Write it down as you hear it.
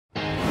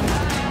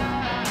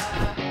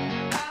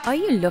Are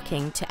you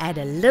looking to add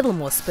a little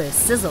more Spur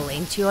sizzle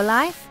into your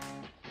life?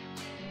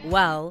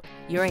 Well,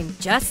 you're in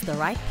just the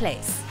right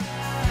place.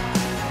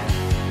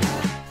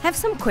 Have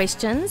some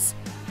questions?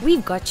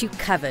 We've got you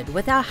covered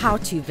with our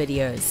how-to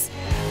videos.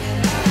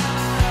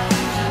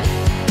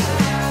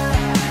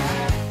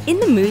 In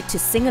the mood to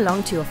sing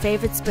along to your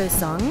favorite Spur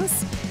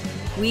songs?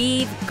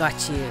 We've got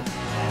you.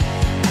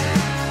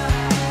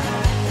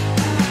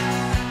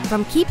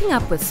 From keeping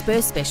up with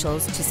Spur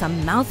specials to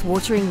some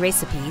mouth-watering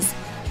recipes,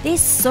 there's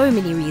so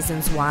many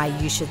reasons why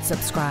you should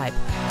subscribe.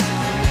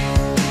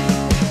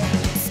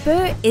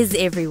 Spur is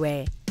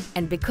everywhere,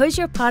 and because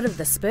you're part of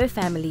the Spur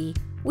family,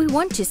 we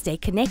want to stay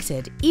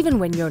connected even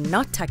when you're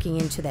not tucking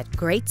into that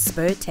great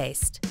Spur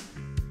taste.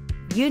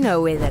 You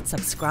know where that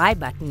subscribe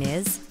button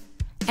is.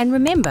 And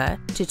remember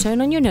to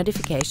turn on your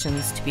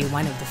notifications to be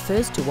one of the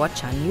first to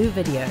watch our new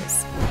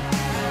videos.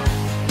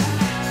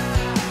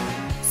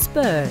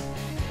 Spur,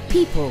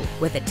 people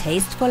with a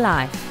taste for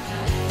life.